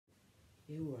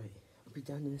Yeah, alright. I'll be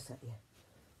down in a sec, yeah.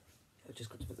 I've just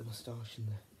got to put the moustache in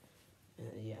the...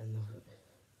 yeah, and the...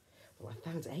 Well, I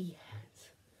found a hat.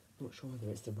 I'm not sure whether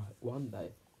it's the right one,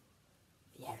 though.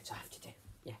 Yeah, it's what I have to do.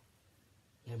 Yeah.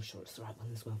 Yeah, I'm sure it's the right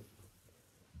one as well.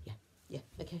 Yeah. Yeah,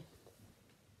 okay.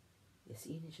 Yeah,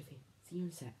 see you in a jiffy. See you in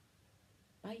a sec.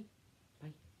 Bye.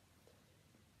 Bye.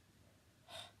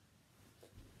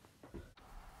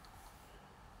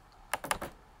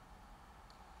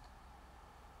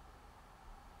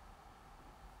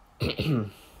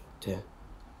 Two.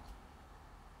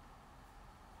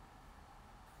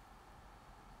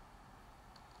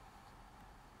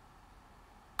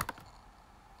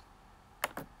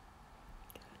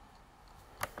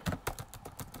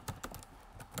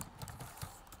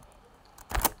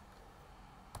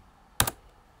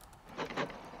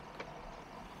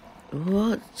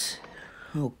 What?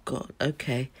 Oh god,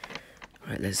 okay.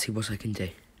 Right, let's see what I can do.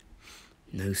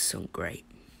 No song, great.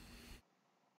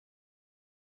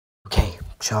 Okay,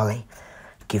 Charlie,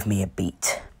 give me a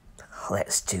beat.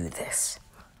 Let's do this.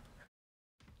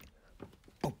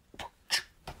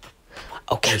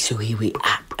 Okay, so here we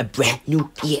are, a brand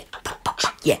new year.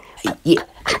 Yeah,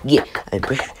 a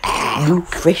brand new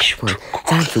fresh one.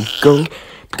 Time to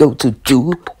go to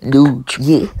do new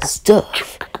year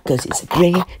stuff. Cause it's a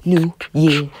brand new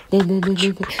year.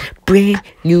 Brand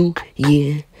new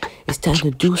year. It's time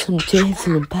to do some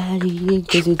dancing and partying.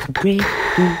 Cause it's a brand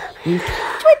new year.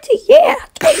 20 year,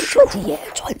 2020 year,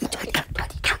 2020,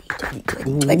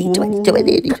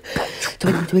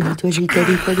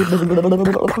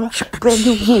 brand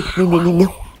new year.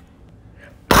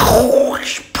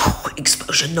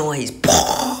 Explosion noise.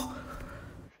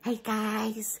 Hey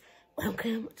guys,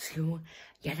 welcome to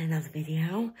yet another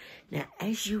video. Now,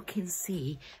 as you can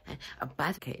see,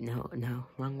 okay, no,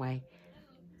 wrong way.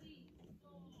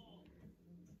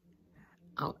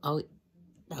 No,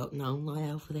 not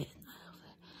over there,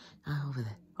 not over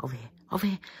there, over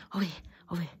here.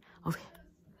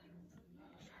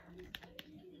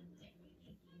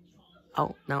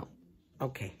 Oh, no,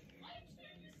 okay,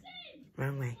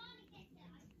 wrong way.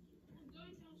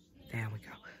 There we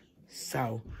go.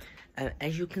 So,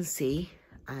 as you can see,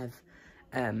 I've,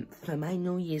 for my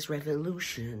New Year's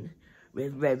resolution,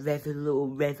 Reverend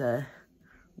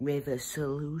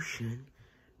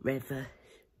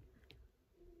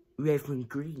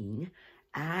Green,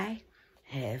 I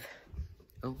have,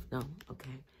 oh, no,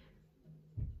 okay,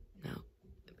 no,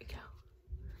 there we go,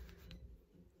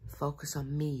 focus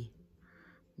on me,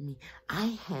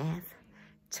 I have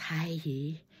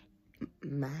tidy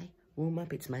my room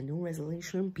up. It's my new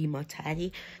resolution, be more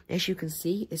tidy. As you can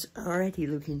see, it's already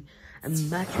looking much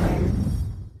better.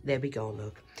 There we go,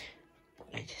 look.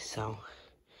 Right, so,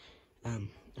 I'll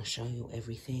show you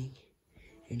everything.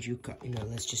 And you got,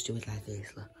 let's just do it like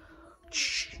this, look.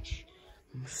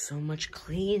 So much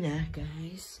cleaner,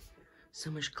 guys. So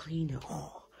much cleaner.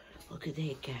 Oh, look at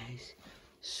that, guys.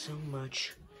 So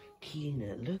much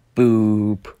cleaner, look.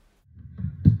 Boop.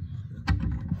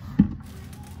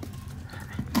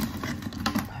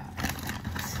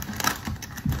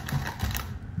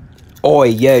 Oi,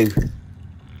 you.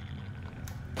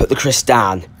 Put the crisp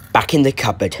down. Back in the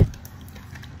cupboard.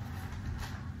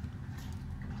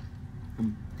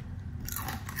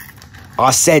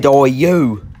 I said, oi,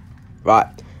 you. Right.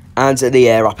 Hands in the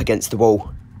air up against the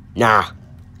wall. Nah.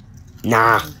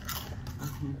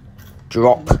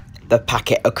 Drop the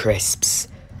packet of crisps.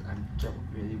 I don't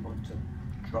really want to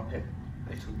drop it.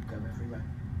 It'll go everywhere.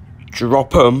 Drop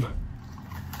them.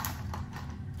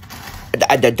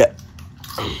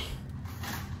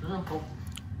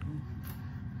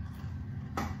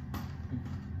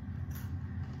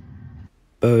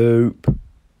 Boop.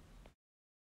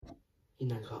 You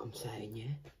know what I'm saying,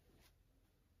 yeah?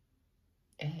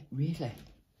 Really?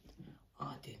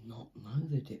 I did not know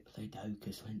the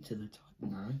Diplodocus went to the top.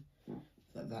 No.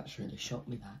 That's really shocked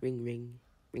me, that. Ring, ring.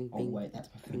 Ring, ring. Oh, wait, that's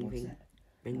my phone. What's that?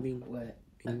 Ring, ring. Wait.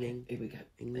 Ring, ring. Here we go.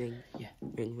 Ring, ring. Yeah.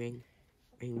 Ring, ring.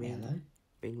 Ring, ring. Hello?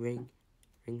 Ring, ring.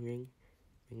 Ring, ring.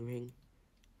 Ring, ring.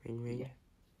 Ring, ring. Yeah.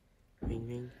 Ring,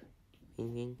 ring.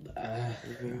 Ring, ring.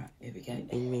 Ring, ring. Right, here we go.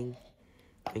 Ring, ring.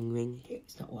 Ring, ring.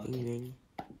 It's not working. Ring, ring.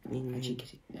 Ring, ring.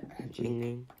 Ring,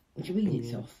 ring. What do you mean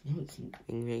it's off? No, it's not.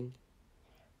 Ring, ring.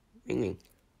 Ring, ring.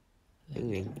 Ring,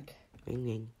 ring. Ring,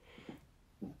 ring.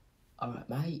 Alright,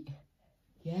 mate.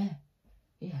 Yeah.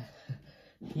 Yeah.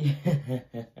 Yeah.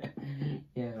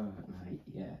 Yeah, alright, mate.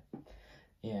 Yeah.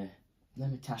 Yeah. No,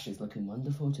 Natasha's looking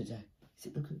wonderful today. Is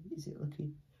it looking?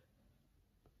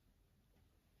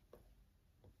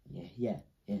 Yeah.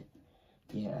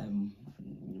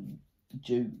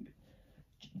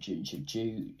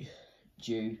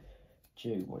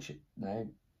 Jew, what's it? No.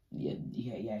 Yeah,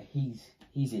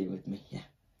 he's here with me, yeah.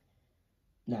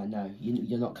 No,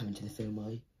 you're not coming to the film,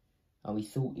 are you? Oh, he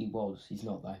thought he was. He's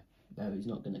not, though. No, he's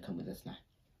not going to come with us now.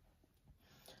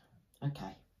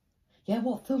 Okay. Yeah,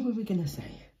 what film are we going to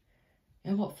see?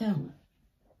 Yeah, what film?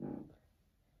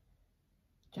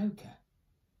 Joker.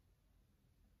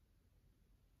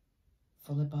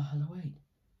 Followed by Halloween.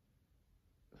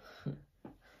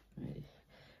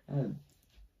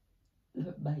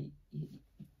 Look, mate.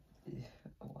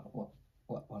 What?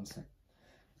 One sec.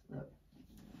 Look.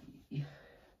 You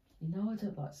know I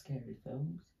don't like scary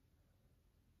films.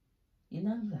 You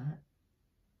know that.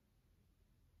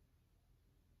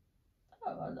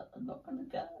 Oh, I'm not gonna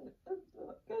go. I'm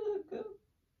not gonna go.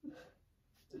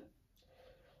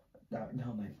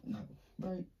 No, mate. No.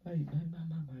 Mate.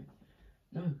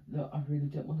 No, look, I really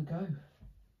don't want to go.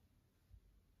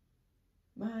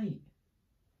 Mate.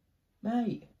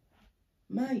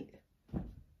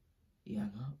 He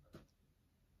hung up.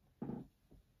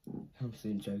 I'm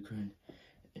seeing Joker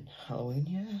and Halloween,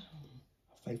 yeah.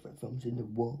 My favourite films in the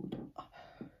world.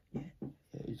 Yeah,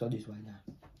 he's on his way now.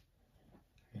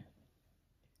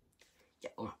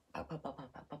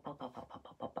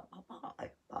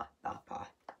 Bye.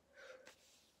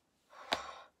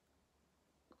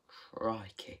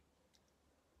 Crikey.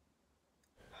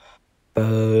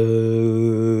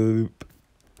 Boop.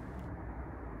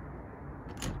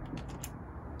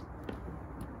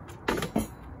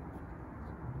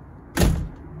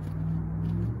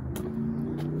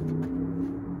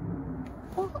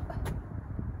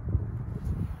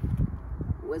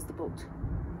 Where's the boat?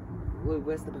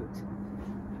 Where's the boat?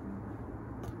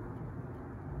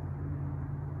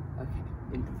 Okay,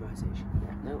 improvisation.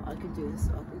 Yeah, no, I can do this.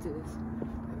 Okay.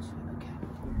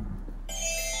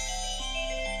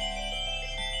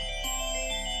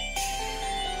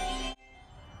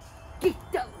 Get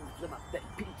down from my bed,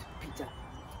 Peter.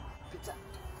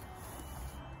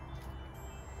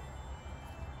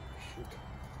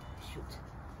 Shoot.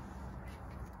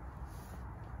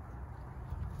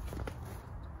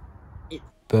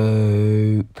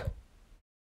 Boop.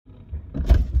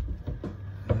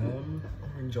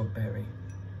 Orange or berry?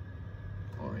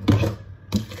 Orange.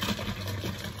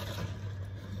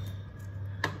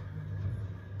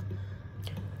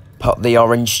 Put the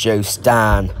orange juice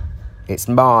down. It's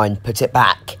mine. Put it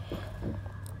back.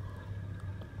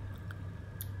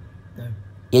 No.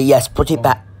 Yes, put it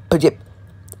back. Put it...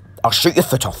 I'll shoot your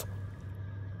foot off.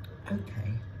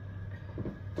 Okay.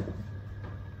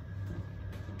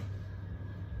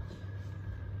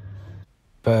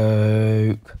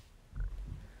 Boop.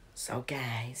 So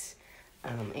guys,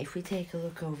 if we take a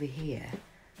look over here,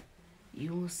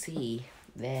 you will see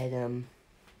that,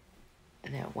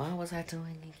 now what was I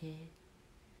doing again?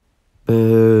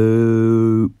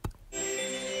 Boop.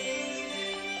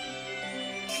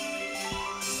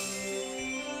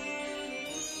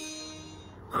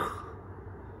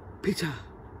 Peter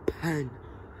Pan,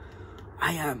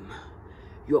 I am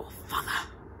your father.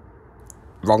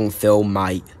 Wrong film,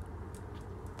 mate.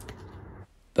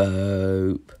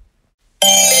 Boop.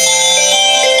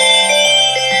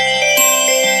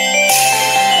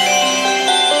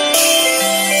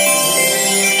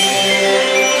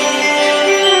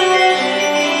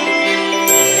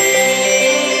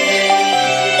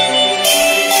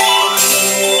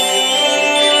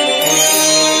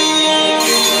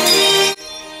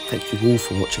 Thank you all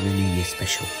for watching the New Year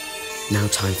special. Now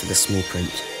time for the small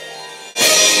print.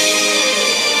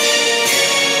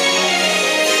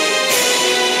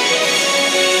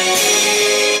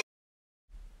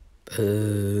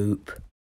 Boop.